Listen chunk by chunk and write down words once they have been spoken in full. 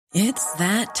It's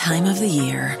that time of the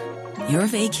year. Your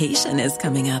vacation is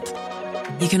coming up.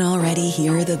 You can already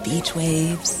hear the beach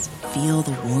waves, feel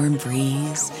the warm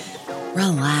breeze,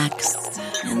 relax,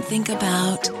 and think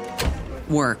about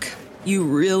work. You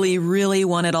really, really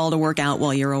want it all to work out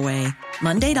while you're away.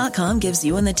 Monday.com gives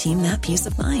you and the team that peace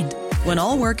of mind. When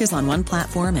all work is on one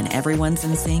platform and everyone's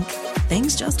in sync,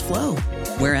 things just flow.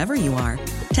 Wherever you are,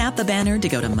 tap the banner to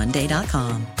go to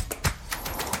Monday.com.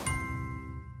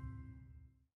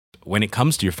 When it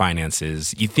comes to your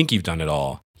finances, you think you've done it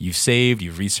all. You've saved,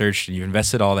 you've researched, and you've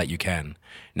invested all that you can.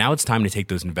 Now it's time to take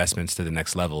those investments to the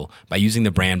next level by using the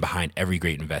brand behind every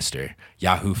great investor,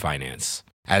 Yahoo Finance.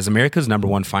 As America's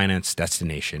 #1 finance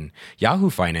destination, Yahoo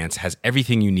Finance has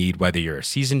everything you need, whether you're a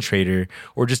seasoned trader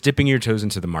or just dipping your toes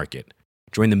into the market.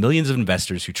 Join the millions of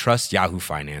investors who trust Yahoo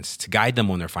Finance to guide them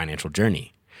on their financial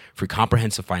journey. For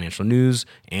comprehensive financial news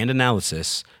and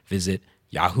analysis, visit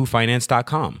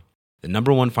yahoofinance.com. The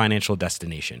 #1 financial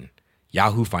destination,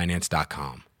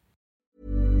 yahoofinance.com.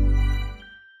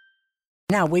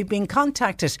 Now, we've been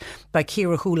contacted by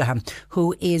Ciara Houlihan,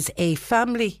 who is a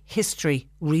family history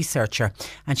researcher,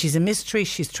 and she's a mystery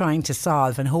she's trying to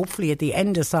solve, and hopefully at the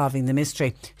end of solving the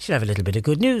mystery, she'll have a little bit of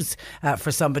good news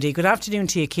for somebody. Good afternoon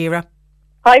to you, Ciara.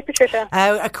 Hi, Patricia.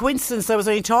 A coincidence, I was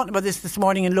only talking about this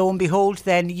morning, and lo and behold,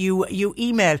 then you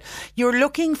email. You're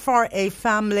looking for a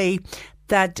family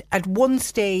that at one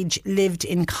stage lived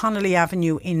in Connolly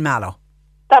Avenue in Mallow.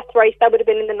 That's right. That would have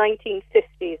been in the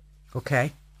 1950s.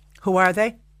 Okay. Who are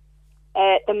they?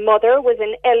 The mother was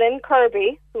an Ellen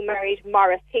Kirby, who married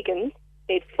Morris Higgins.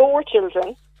 They had 4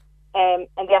 children. And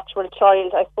the actual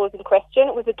child, I suppose, in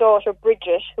question was a daughter,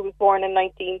 Bridget, who was born in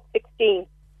 1916.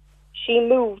 She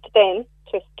moved then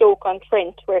to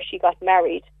Stoke-on-Trent, where she got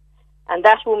married. And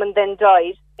that woman then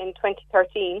died in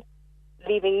 2013,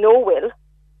 leaving no will.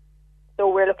 So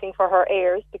we're looking for her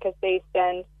heirs because they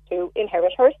stand to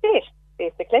inherit her estate,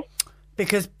 basically.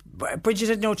 Because Bridget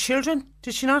had no children,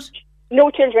 did she not? No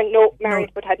children,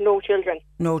 married, but had no children.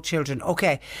 No children,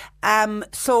 okay.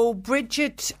 So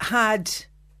Bridget had,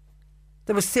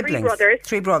 there were siblings.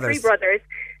 Three brothers.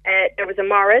 There was a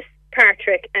Morris,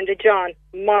 Patrick and a John.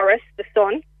 Morris, the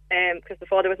son, because the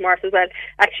father was Morris as well,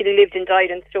 actually lived and died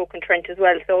in Stoke-on-Trent as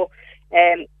well. So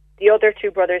the other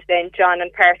 2 brothers then, John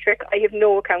and Patrick, I have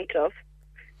no account of.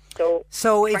 So it's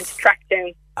trying to track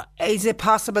down. Is it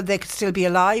possible they could still be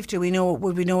alive?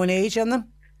 Would we know an age on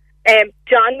them?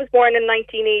 John was born in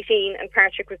 1918 and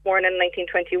Patrick was born in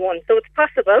 1921. So it's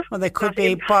possible. Well, they could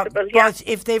be, but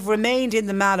if they've remained in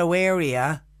the Mallow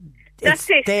area, that's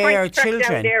it's their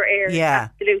children. Their heirs. Yeah,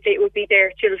 absolutely, it would be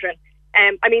their children.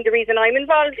 I mean, the reason I'm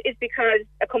involved is because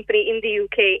a company in the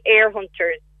UK, Heir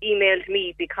Hunters, emailed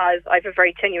me because I have a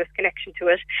very tenuous connection to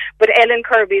it. But Ellen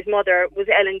Kirby's mother was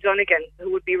Ellen Donegan,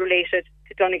 who would be related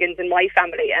to Donegans in my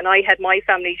family. And I had my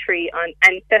family tree on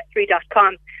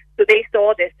Ancestry.com. So they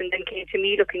saw this and then came to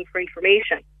me looking for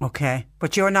information. Okay,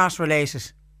 but you're not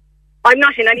related? I'm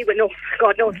not in any way, no.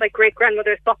 God, no, it's like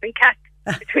great-grandmother swapping cats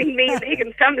between me and the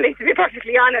Higgins family, to be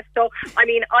perfectly honest. So, I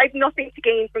mean, I've nothing to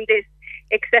gain from this,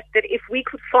 except that if we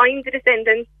could find the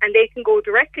descendants and they can go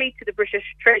directly to the British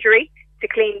Treasury to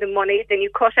claim the money, then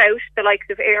you cut out the likes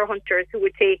of Heir Hunters who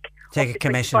would take a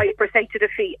commission, 25% of the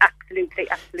fee. Absolutely.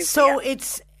 So yeah.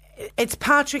 It's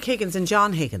Patrick Higgins and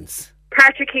John Higgins.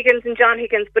 Patrick Higgins and John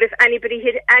Higgins, but if anybody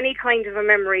had any kind of a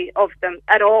memory of them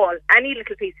at all, any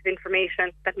little piece of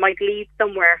information that might lead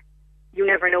somewhere, you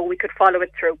never know, we could follow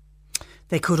it through.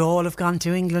 They could all have gone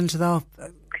to England though.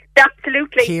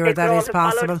 Absolutely. Ciara, that is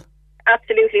possible.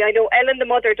 Absolutely. I know Ellen, the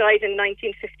mother, died in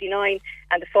 1959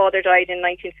 and the father died in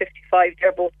 1955.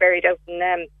 They're both buried out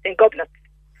in Goblet.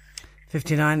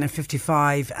 59 and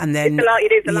 55, and then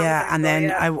it is a lot. Yeah, and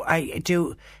then I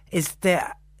do.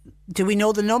 Do we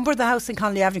know the number of the house in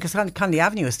Connolly Avenue? Because Connolly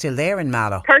Avenue is still there in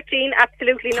Mallow. 13,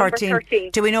 absolutely. 13. Number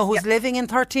 13. Do we know who's living in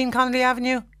 13 Connolly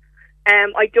Avenue?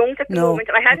 I don't at the moment.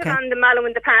 I had it on the Mallow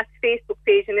in the Past Facebook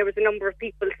page, and there was a number of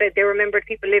people said they remembered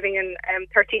people living in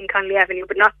 13 Connolly Avenue,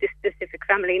 but not this specific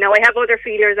family. Now, I have other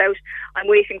feelers out. I'm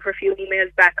waiting for a few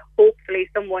emails back. Hopefully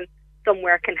someone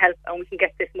somewhere can help and we can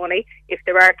get this money. If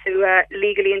there are 2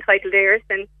 legally entitled heirs,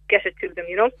 then get it to them,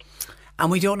 you know. And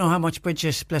we don't know how much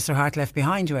Bridget, bless her heart, left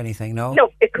behind or anything, no?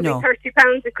 No, it could be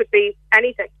 £30, it could be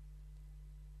anything.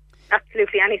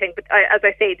 Absolutely anything. But as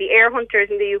I say, the Heir Hunters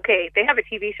in the UK, they have a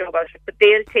TV show about it, but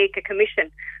they'll take a commission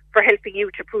for helping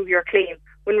you to prove your claim,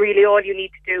 when really all you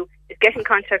need to do is get in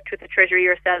contact with the Treasury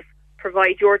yourself,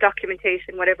 provide your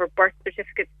documentation, whatever, birth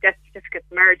certificates, death certificates,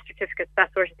 marriage certificates,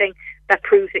 that sort of thing, that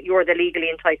proves that you're the legally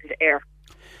entitled heir.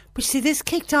 But see, this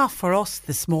kicked off for us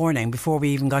this morning before we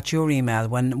even got your email,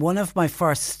 when one of my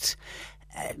first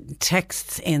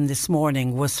texts in this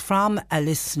morning was from a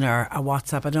listener, a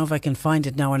WhatsApp, I don't know if I can find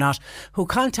it now or not, who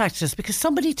contacted us because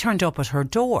somebody turned up at her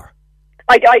door.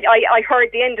 I heard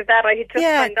the end of that. I had just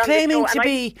signed on claiming the show, to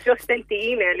be. I just sent the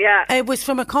email. Yeah, it was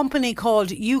from a company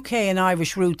called UK and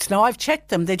Irish Roots. Now I've checked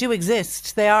them; they do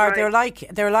exist. They are. Right.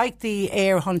 They're like the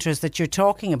air hunters that you're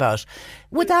talking about.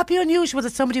 Would that be unusual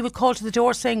that somebody would call to the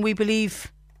door saying we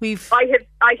believe we've? I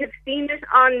have seen it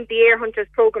on the Air Hunters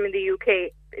programme in the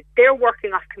UK. They're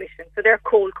working off commission, so they're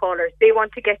cold callers. They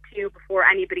want to get to you before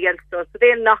anybody else does. So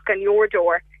they'll knock on your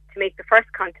door to make the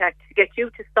first contact to get you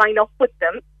to sign up with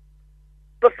them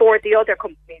before the other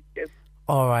companies do.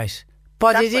 All right.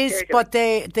 But That's it is, but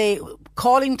they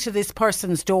calling to this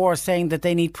person's door saying that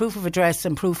they need proof of address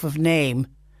and proof of name.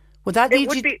 Would that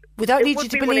lead you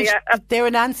to believe that they're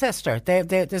an ancestor?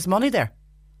 There's money there.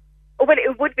 Oh, well,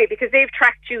 it would be because they've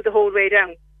tracked you the whole way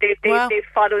down. They've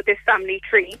followed this family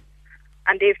tree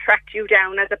and they've tracked you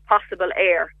down as a possible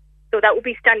heir. So that would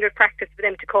be standard practice for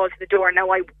them to call to the door. Now,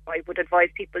 I would advise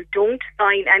people don't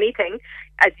sign anything.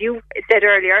 As you said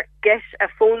earlier, get a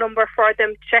phone number for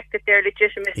them, check that they're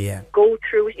legitimate, go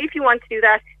through it. If you want to do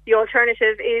that, the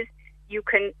alternative is you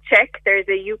can check. There's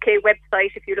a UK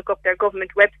website. If you look up their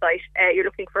government website, you're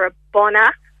looking for a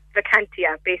bona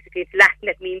vacantia. Basically, it's Latin.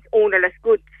 It means ownerless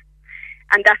goods.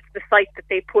 And that's the site that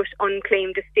they put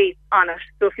unclaimed estates on it.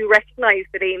 So if you recognise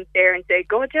the names there and say,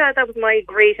 God, yeah, that was my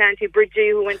great auntie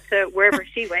Bridgie who went to wherever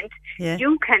she went,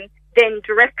 you can then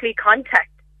directly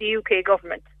contact the UK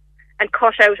government and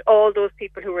cut out all those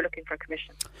people who were looking for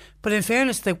commission. But in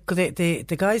fairness,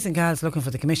 the guys and gals looking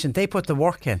for the commission, they put the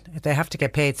work in. They have to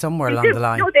get paid somewhere along the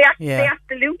line. No, they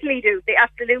absolutely do. They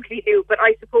absolutely do. But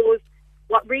I suppose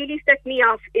what really set me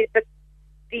off is that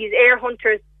these air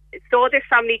hunters saw this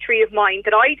family tree of mine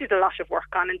that I did a lot of work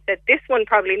on and said, this one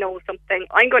probably knows something,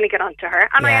 I'm going to get onto her.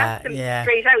 And I asked them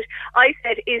straight out, I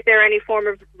said, is there any form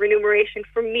of remuneration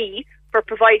for me for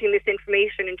providing this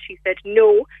information? And she said,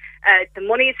 no, the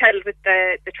money is held with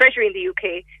the Treasury in the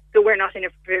UK, so we're not in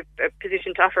a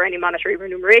position to offer any monetary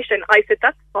remuneration. I said,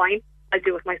 that's fine. I'll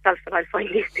do it myself and I'll find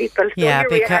these people.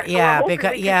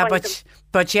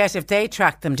 But yet if they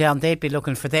track them down, they'd be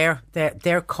looking for their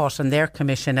cut and their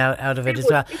commission out of it as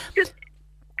well. It's just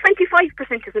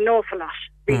 25% is an awful lot,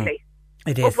 really.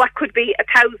 It is. Of what could be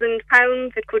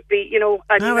 £1,000, it could be,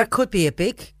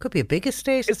 it could be a big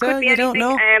estate as well. You don't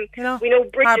know. We know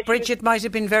Bridget might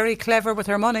have been very clever with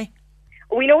her money.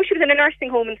 We know she was in a nursing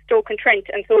home in Stoke-on-Trent,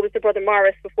 and so was the brother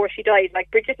Morris before she died.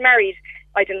 Like, Bridget married,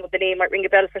 I don't know the name, might ring a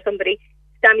bell for somebody,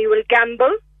 Samuel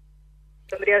Gamble.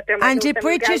 Somebody out there might know. And did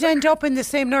Bridget end up in the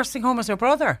same nursing home as her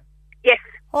brother? Yes.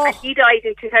 Oh. And he died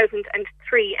in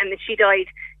 2003, and then she died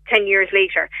 10 years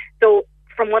later. So,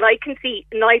 from what I can see,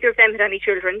 neither of them had any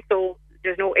children, so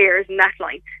there's no heirs in that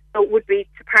line. So it would be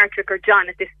to Patrick or John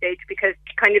at this stage, because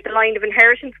kind of the line of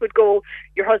inheritance would go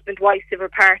your husband, wife, civil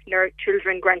partner,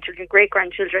 children, grandchildren,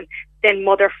 great-grandchildren, then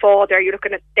mother, father. You're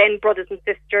looking at then brothers and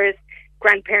sisters,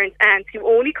 grandparents, aunts. You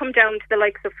only come down to the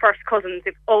likes of first cousins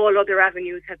if all other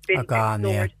avenues have been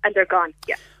explored and they're gone.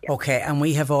 Yeah. Okay, and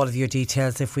we have all of your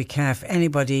details if we can. If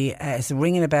anybody is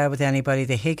ringing a bell with anybody,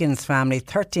 the Higgins family,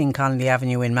 13 Connolly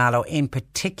Avenue in Mallow, in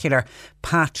particular,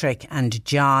 Patrick and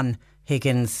John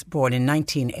Higgins, born in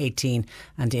 1918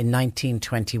 and in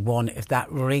 1921. If that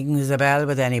rings a bell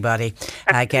with anybody,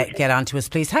 get on to us,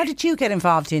 please. How did you get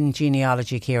involved in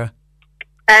genealogy, Ciara?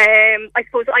 I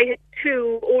suppose I had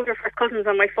two older first cousins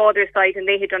on my father's side, and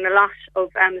they had done a lot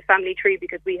of the family tree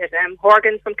because we had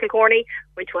Horgans from Kilcorny,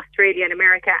 went to Australia and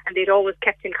America, and they'd always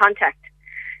kept in contact.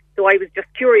 So I was just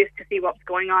curious to see what was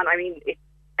going on. I mean, it's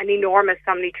an enormous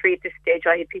family tree at this stage.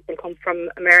 I had people come from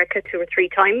America 2 or 3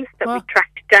 times that we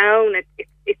tracked down.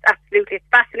 It's absolutely, it's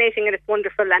fascinating and it's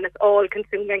wonderful and it's all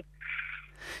consuming.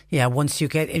 Yeah, once you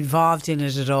get involved in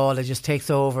it at all, it just takes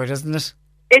over, doesn't it?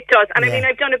 It does. And I mean,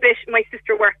 I've done a bit, my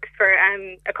sister works for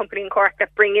a company in Cork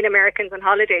that bring in Americans on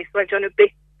holiday, so I've done a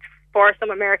bit for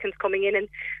some Americans coming in, and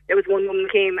there was one woman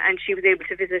came and she was able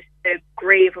to visit the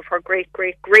grave of her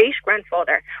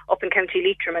great-great-great-grandfather up in County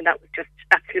Leitrim, and that was just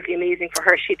absolutely amazing for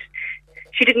her. She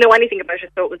didn't know anything about it,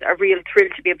 so it was a real thrill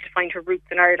to be able to find her roots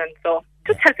in Ireland. So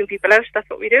just helping people out, that's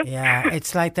what we do. Yeah,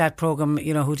 it's like that programme,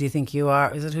 you know, Who Do You Think You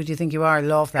Are? Is it Who Do You Think You Are? I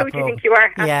love that programme. Who Do You Think You Are?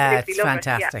 Absolutely, yeah, it's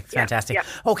fantastic. It's fantastic. Yeah.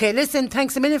 Okay, listen,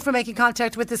 thanks a million for making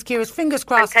contact with us, Ciara. Fingers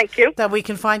crossed that we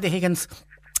can find the Higgins.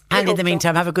 And in the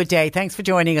meantime, have a good day. Thanks for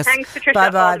joining us. Thanks, Patricia.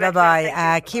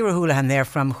 Bye-bye. Ciara Houlihan there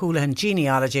from Houlihan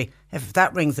Genealogy. If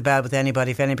that rings a bell with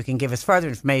anybody, if anybody can give us further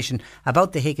information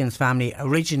about the Higgins family,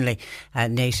 originally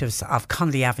natives of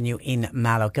Connolly Avenue in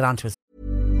Mallow, get on to us.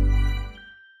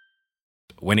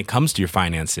 when it comes to your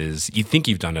finances, you think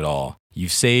you've done it all.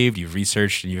 You've saved, you've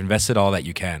researched, and you've invested all that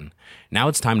you can. Now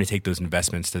it's time to take those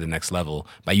investments to the next level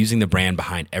by using the brand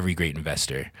behind every great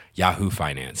investor, Yahoo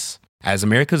Finance. As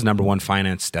America's #1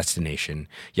 finance destination,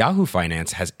 Yahoo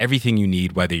Finance has everything you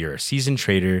need, whether you're a seasoned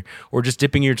trader or just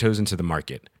dipping your toes into the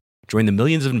market. Join the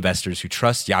millions of investors who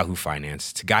trust Yahoo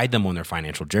Finance to guide them on their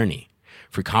financial journey.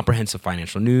 For comprehensive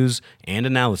financial news and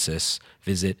analysis,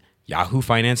 visit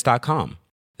yahoofinance.com,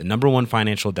 the #1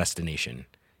 financial destination,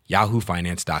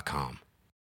 yahoofinance.com.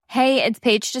 Hey, it's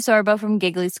Paige DeSorbo from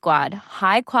Giggly Squad.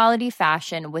 High quality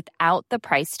fashion without the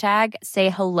price tag. Say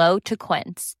hello to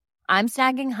Quince. I'm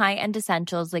snagging high-end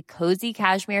essentials like cozy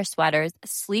cashmere sweaters,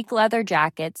 sleek leather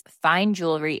jackets, fine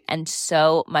jewelry, and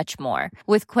so much more.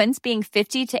 With Quince being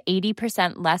 50 to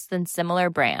 80% less than similar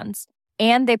brands.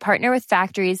 And they partner with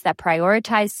factories that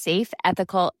prioritize safe,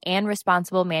 ethical, and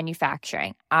responsible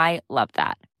manufacturing. I love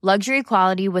that. Luxury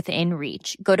quality within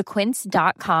reach. Go to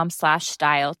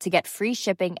quince.com/style to get free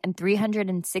shipping and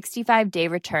 365-day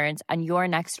returns on your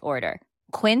next order.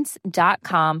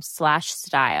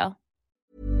 Quince.com/style.